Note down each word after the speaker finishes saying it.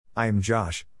I am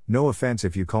Josh, no offense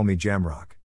if you call me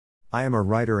Jamrock. I am a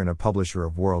writer and a publisher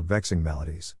of World Vexing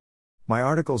Maladies. My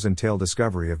articles entail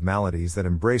discovery of maladies that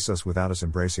embrace us without us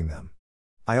embracing them.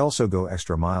 I also go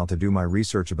extra mile to do my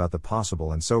research about the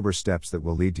possible and sober steps that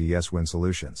will lead to yes-win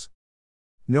solutions.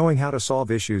 Knowing how to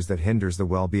solve issues that hinders the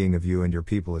well-being of you and your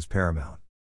people is paramount.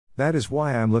 That is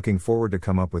why I am looking forward to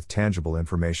come up with tangible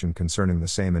information concerning the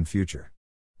same in future.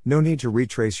 No need to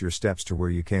retrace your steps to where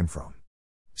you came from.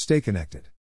 Stay connected.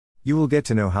 You will get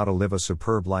to know how to live a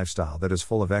superb lifestyle that is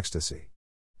full of ecstasy.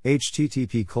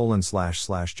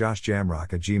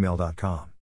 http://joshjamrock@gmail.com.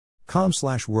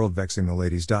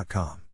 com/worldvexingtheladies.com